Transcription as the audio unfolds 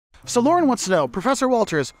So Lauren wants to know, Professor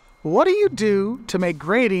Wolters, what do you do to make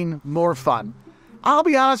grading more fun? I'll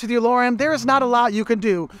be honest with you, Lauren, there is not a lot you can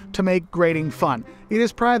do to make grading fun. It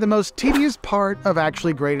is probably the most tedious part of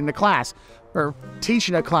actually grading a class, or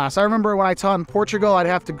teaching a class. I remember when I taught in Portugal, I'd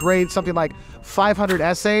have to grade something like 500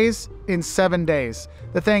 essays in 7 days.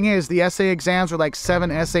 The thing is, the essay exams were like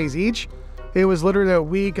 7 essays each. It was literally a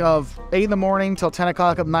week of 8 in the morning till 10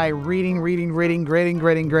 o'clock at night, reading,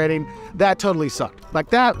 grading. That totally sucked. Like,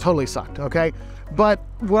 that totally sucked, okay? But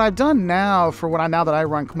what I've done now, now that I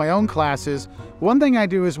run my own classes, one thing I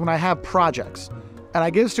do is when I have projects, and I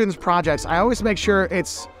give students projects, I always make sure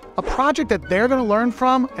it's a project that they're going to learn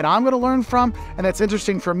from, and I'm going to learn from, and that's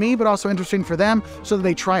interesting for me, but also interesting for them, so that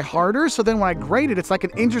they try harder. So then when I grade it, it's like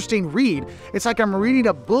an interesting read. It's like I'm reading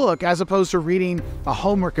a book as opposed to reading a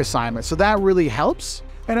homework assignment. So that really helps.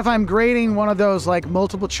 And if I'm grading one of those like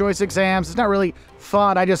multiple choice exams, it's not really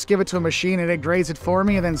fun. I just give it to a machine and it grades it for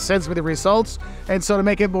me and then sends me the results. And so to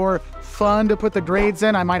make it more fun to put the grades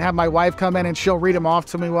in, I might have my wife come in and she'll read them off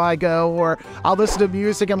to me while I go, or I'll listen to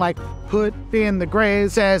music and like put in the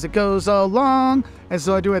grades as it goes along. And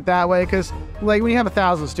so I do it that way because like when you have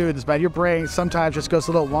 1,000 students, man, your brain sometimes just goes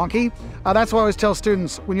a little wonky. That's why I always tell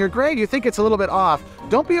students, when your grade, you think it's a little bit off,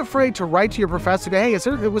 don't be afraid to write to your professor, hey,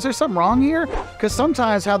 was there something wrong here? Because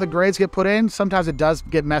sometimes how the grades get put in, sometimes it does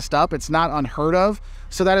get messed up. It's not unheard of.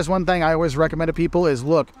 So that is one thing I always recommend to people is,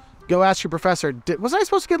 look, go ask your professor, was I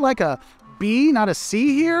supposed to get like a B, not a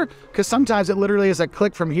C here? Because sometimes it literally is a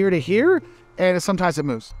click from here to here, and sometimes it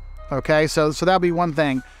moves. Okay, so that'll be one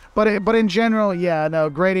thing. But in general, yeah, no,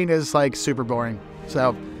 grading is like super boring.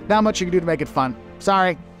 So not much you can do to make it fun.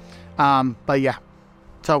 Sorry. But yeah.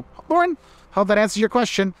 So, Lauren, hope that answers your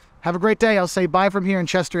question. Have a great day. I'll say bye from here in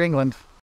Chester, England.